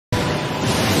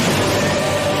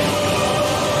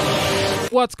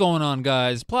What's going on,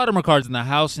 guys? PlotArmorCards in the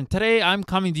house, and today I'm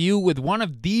coming to you with one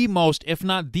of the most, if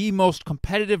not the most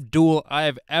competitive duel I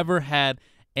have ever had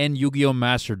in Yu-Gi-Oh!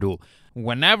 Master Duel.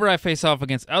 Whenever I face off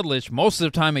against Eldlich, most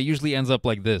of the time it usually ends up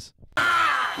like this.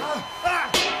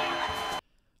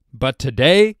 But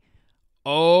today,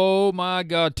 oh my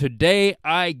god, today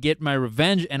I get my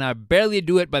revenge, and I barely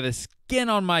do it by the skin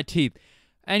on my teeth.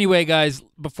 Anyway, guys,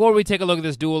 before we take a look at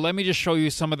this duel, let me just show you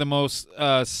some of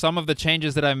the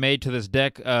changes that I made to this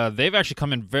deck. They've actually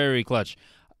come in very clutch.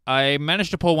 I managed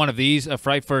to pull one of these, a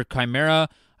Fright for Chimera.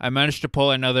 I managed to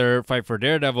pull another Fright for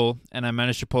Daredevil, and I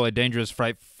managed to pull a dangerous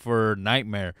Fright for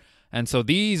Nightmare. And so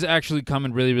these actually come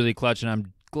in really, really clutch, and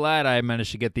I'm glad I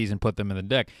managed to get these and put them in the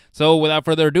deck. So without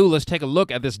further ado, let's take a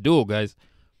look at this duel, guys.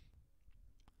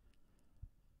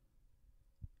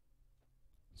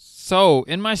 So,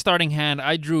 in my starting hand,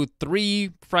 I drew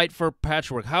 3 Fright for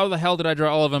Patchwork. How the hell did I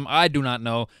draw all of them? I do not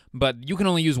know, but you can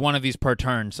only use one of these per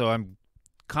turn, so I'm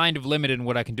kind of limited in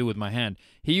what I can do with my hand.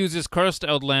 He uses Cursed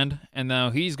Outland, and now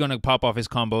he's going to pop off his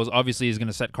combos. Obviously, he's going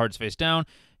to set cards face down.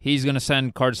 He's going to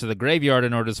send cards to the graveyard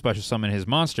in order to special summon his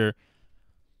monster.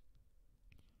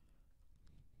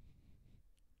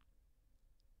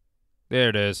 There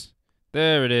it is.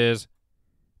 There it is.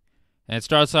 And it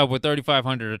starts off with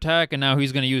 3,500 attack, and now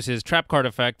he's going to use his trap card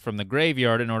effect from the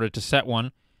graveyard in order to set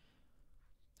one.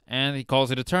 And he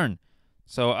calls it a turn.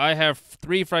 So I have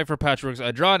 3 Fright for Patchworks.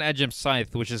 I draw an Edge Imp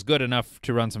Scythe, which is good enough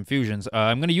to run some fusions.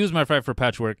 I'm going to use my Fright for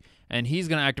Patchwork, and he's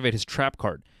going to activate his trap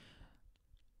card.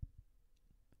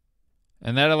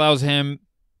 And that allows him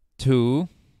to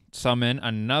summon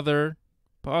another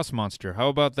boss monster. How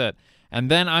about that?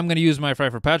 And then I'm going to use my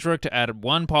Fright for Patchwork to add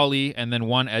 1 Poly and then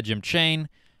 1 Edge Imp Chain.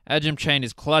 Edge Imp Chain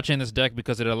is clutch in this deck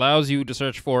because it allows you to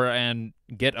search for and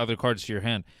get other cards to your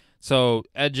hand. So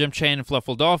Edge Imp Chain and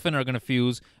Fluffal Dolphin are going to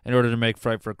fuse in order to make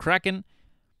Fright for Kraken.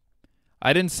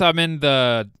 I didn't summon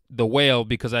the whale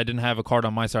because I didn't have a card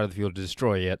on my side of the field to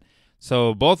destroy yet.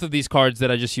 So both of these cards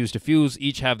that I just used to fuse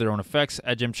each have their own effects.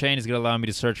 Edge Imp Chain is going to allow me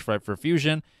to search Fright for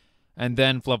Fusion. And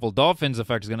then Fluffal Dolphin's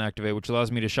effect is going to activate, which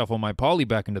allows me to shuffle my Poly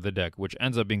back into the deck, which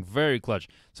ends up being very clutch.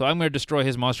 So I'm going to destroy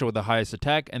his monster with the highest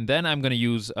attack, and then I'm going to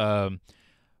use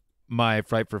my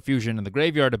Fright for Fusion in the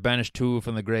graveyard to banish 2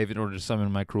 from the grave in order to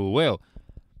summon my Cruel Whale.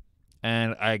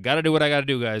 And I got to do what I got to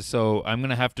do, guys. So I'm going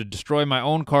to have to destroy my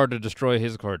own card to destroy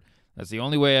his card. That's the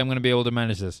only way I'm going to be able to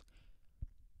manage this.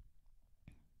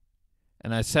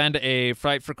 And I send a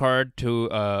Fright for card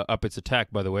to up its attack,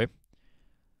 by the way.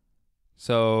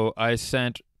 So I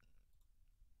sent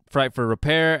Fright for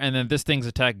Repair, and then this thing's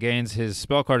attack gains, his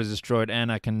spell card is destroyed,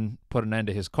 and I can put an end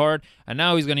to his card. And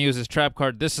now he's going to use his trap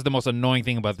card. This is the most annoying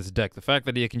thing about this deck, the fact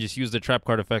that he can just use the trap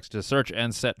card effects to search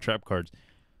and set trap cards.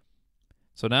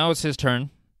 So now it's his turn,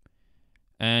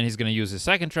 and he's going to use his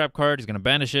second trap card. He's going to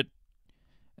banish it,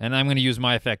 and I'm going to use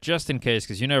my effect just in case,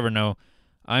 because you never know.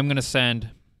 I'm going to send...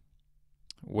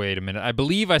 Wait a minute. I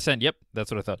believe I sent... Yep,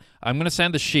 that's what I thought. I'm going to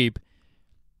send the Sheep,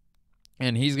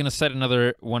 and he's going to set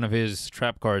another one of his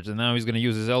trap cards. And now he's going to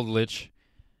use his Eldlich.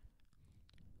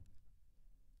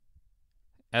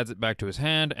 Adds it back to his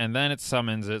hand. And then it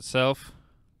summons itself.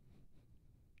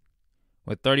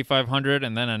 With 3,500.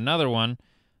 And then another one.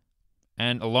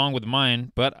 And along with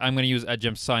mine. But I'm going to use Edge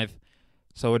Imp Scythe.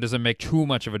 So it doesn't make too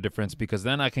much of a difference. Because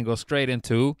then I can go straight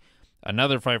into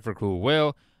another Fright for Cruel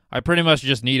Whale. I pretty much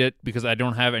just need it. Because I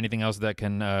don't have anything else that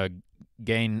can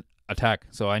gain attack.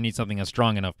 So I need something that's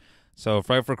strong enough. So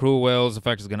Fright for Cruel Whale's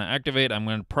effect is going to activate. I'm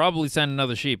going to probably send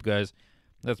another Sheep, guys.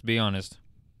 Let's be honest.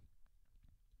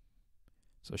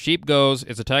 So Sheep goes.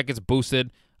 Its attack gets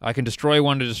boosted. I can destroy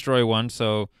one to destroy one.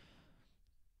 So,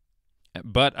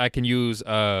 but I can use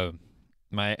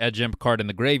my Edge Imp card in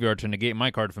the graveyard to negate my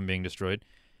card from being destroyed.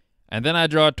 And then I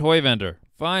draw a Toy Vendor.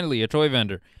 Finally, a Toy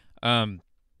Vendor.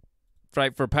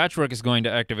 Fright for Patchwork is going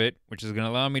to activate, which is going to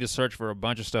allow me to search for a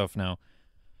bunch of stuff now.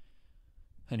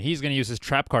 And he's going to use his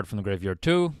trap card from the graveyard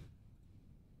too.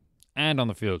 And on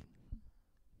the field.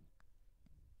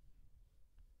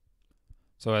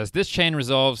 So as this chain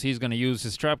resolves, he's going to use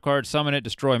his trap card, summon it,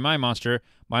 destroy my monster.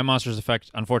 My monster's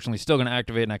effect, unfortunately, still going to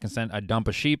activate, and I dump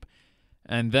a Sheep.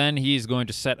 And then he's going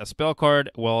to set a spell card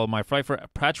while my Fright for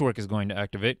Patchwork is going to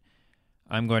activate.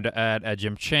 I'm going to add Edge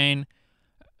Imp Chain.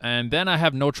 And then I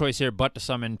have no choice here but to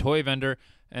summon Toy Vendor.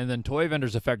 And then Toy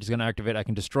Vendor's effect is going to activate. I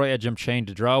can destroy Edge Imp Chain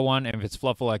to draw one. And if it's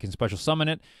Fluffal, I can special summon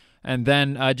it. And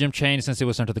then Edge Imp Chain, since it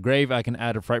was sent to the grave, I can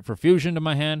add a Fright for Fusion to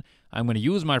my hand. I'm going to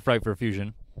use my Fright for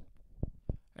Fusion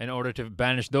in order to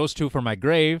banish those 2 from my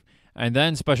grave. And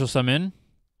then special summon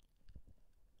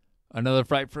another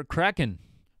Fright for Kraken.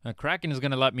 Now, Kraken is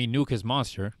going to let me nuke his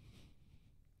monster.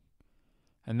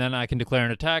 and then I can declare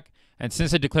an attack. And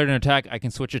since I declared an attack, I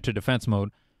can switch it to defense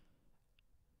mode.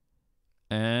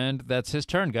 And that's his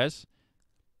turn, guys.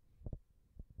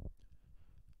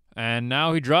 And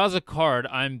now he draws a card.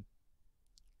 I'm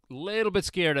a little bit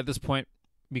scared at this point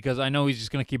because I know he's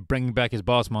just going to keep bringing back his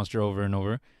boss monster over and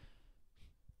over.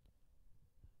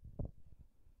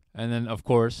 And then, of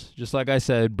course, just like I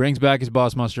said, brings back his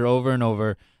boss monster over and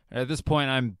over. At this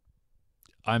point,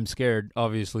 I'm scared,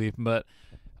 obviously, but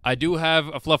I do have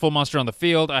a Fluffal monster on the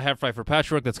field. I have Fright for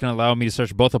Patchwork that's going to allow me to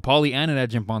search both a Poly and an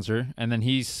Edge Imp monster, and then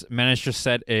he's managed to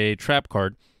set a trap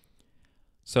card.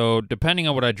 So depending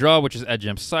on what I draw, which is Edge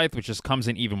Imp Scythe, which just comes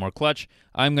in even more clutch,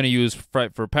 I'm going to use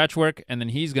Fright for Patchwork, and then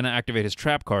he's going to activate his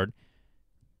trap card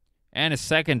and his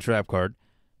second trap card.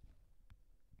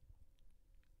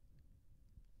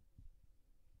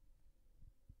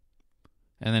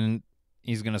 And then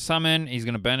he's going to summon. He's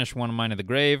going to banish one of mine to the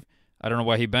grave. I don't know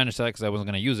why he banished that because I wasn't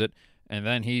going to use it. And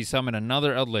then he summoned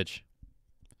another Eldlich.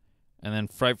 And then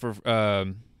Fright for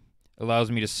allows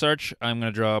me to search. I'm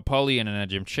going to draw a Poly and an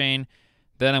Edge Imp Chain.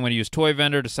 Then I'm going to use Toy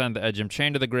Vendor to send the Edge Imp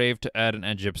Chain to the grave to add an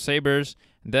Edge Imp Sabers.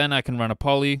 Then I can run a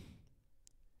Poly.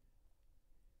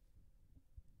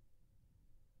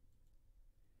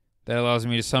 That allows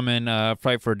me to summon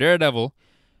Fright for Daredevil.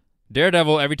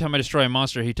 Daredevil, every time I destroy a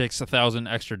monster, he takes 1,000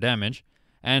 extra damage.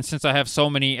 And since I have so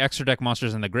many extra deck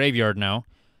monsters in the graveyard now,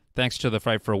 thanks to the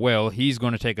Fright for Whale, he's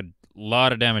going to take a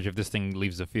lot of damage if this thing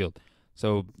leaves the field.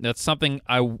 So that's something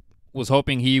I was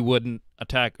hoping he wouldn't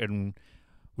attack and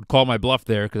would call my bluff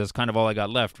there, because that's kind of all I got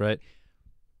left, right?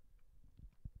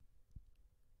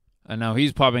 And now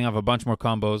he's popping off a bunch more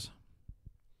combos.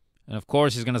 And of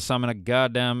course, he's going to summon a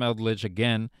goddamn Eldlich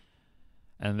again.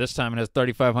 And this time it has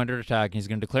 3,500 attack, and he's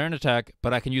going to declare an attack,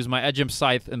 but I can use my Edge Imp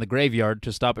Scythe in the graveyard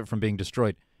to stop it from being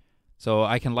destroyed. So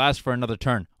I can last for another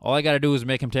turn. All I got to do is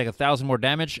make him take 1,000 more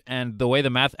damage, and the way the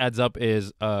math adds up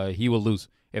is he will lose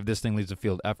if this thing leaves the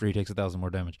field after he takes 1,000 more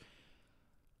damage.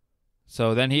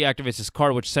 So then he activates his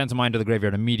card, which sends mine to the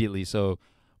graveyard immediately. So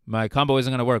my combo isn't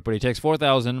going to work, but he takes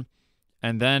 4,000,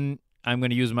 and then I'm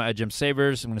going to use my Edge Imp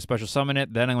Sabers. I'm going to special summon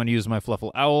it. Then I'm going to use my Fluffal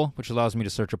Owl, which allows me to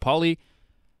search a Poly.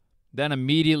 Then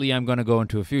immediately I'm going to go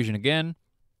into a fusion again.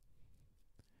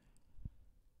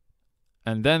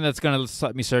 And then that's going to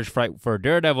let me search for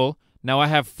Daredevil. Now I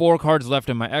have 4 cards left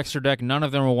in my extra deck. None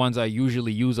of them are ones I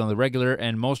usually use on the regular,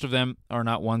 and most of them are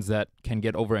not ones that can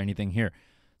get over anything here.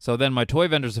 So then my Toy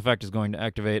Vendor's effect is going to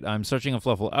activate. I'm searching a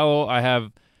Fluffal Owl. I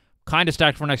have kind of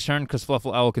stacked for next turn because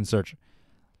Fluffal Owl can search.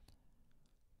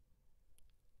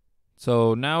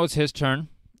 So now it's his turn,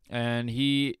 and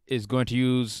he is going to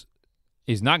use...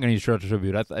 He's not going to use Shelter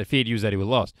Tribute. If he had used that, he would have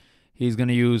lost. He's going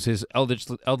to use his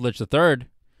Eldlich III.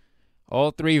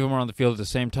 All 3 of them are on the field at the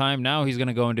same time. Now he's going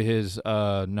to go into his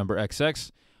number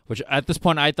XX, which at this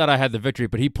point I thought I had the victory,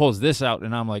 but he pulls this out,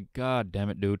 and I'm like, God damn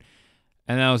it, dude.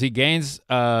 And now he gains,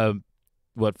 500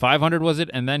 was it?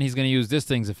 And then he's going to use this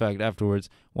thing's effect afterwards.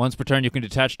 Once per turn, you can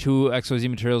detach 2 XYZ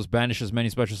materials, banish as many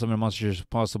special summon monsters as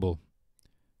possible.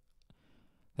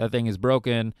 That thing is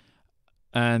broken.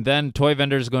 And then Toy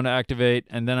Vendor is going to activate,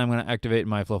 and then I'm going to activate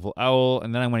my Fluffal Owl,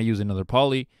 and then I'm going to use another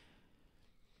Poly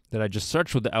that I just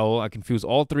searched with the Owl. I can fuse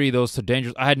all 3 of those to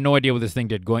dangerous. I had no idea what this thing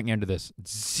did going into this.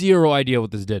 0 idea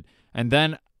what this did. And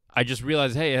then I just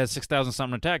realized, hey, it has 6,000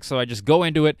 something attack, so I just go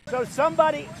into it. So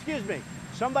somebody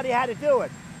had to do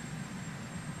it.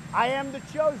 I am the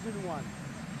chosen one.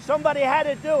 Somebody had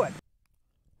to do it.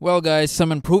 Well, guys,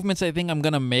 some improvements I think I'm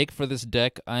going to make for this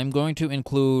deck. I'm going to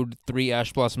include 3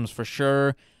 Ash Blossoms for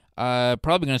sure.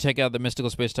 Probably going to take out the Mystical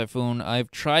Space Typhoon.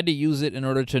 I've tried to use it in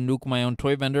order to nuke my own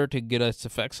Toy Vendor to get its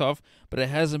effects off, but it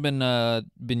hasn't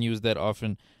been used that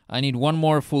often. I need 1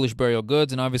 more Foolish Burial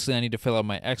Goods, and obviously I need to fill out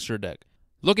my extra deck.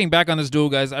 Looking back on this duel,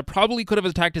 guys, I probably could have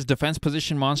attacked his defense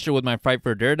position monster with my Fright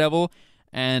for Daredevil,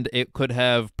 and it could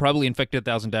have probably inflicted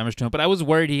 1,000 damage to him, but I was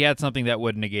worried he had something that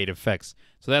would negate effects.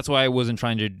 So that's why I wasn't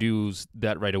trying to do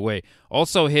that right away.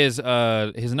 Also, his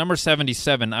number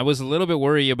 77, I was a little bit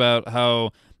worried about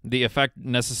how the effect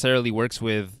necessarily works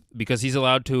with, because he's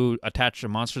allowed to attach a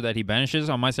monster that he banishes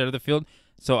on my side of the field,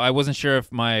 so I wasn't sure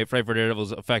if my Fright for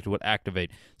Daredevil's effect would activate.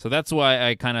 So that's why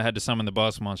I kind of had to summon the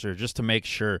boss monster, just to make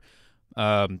sure.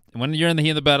 When you're in the heat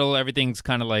of the battle, everything's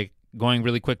kind of like going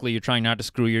really quickly. You're trying not to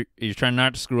screw you're trying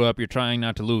not to screw up. You're trying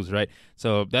not to lose, right?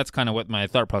 So that's kind of what my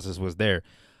thought process was there.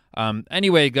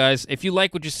 Anyway, guys, if you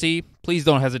like what you see, please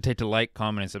don't hesitate to like,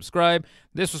 comment, and subscribe.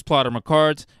 This was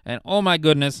PlotArmorCards, and oh my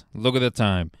goodness, look at the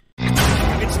time.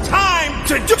 It's time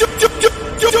to do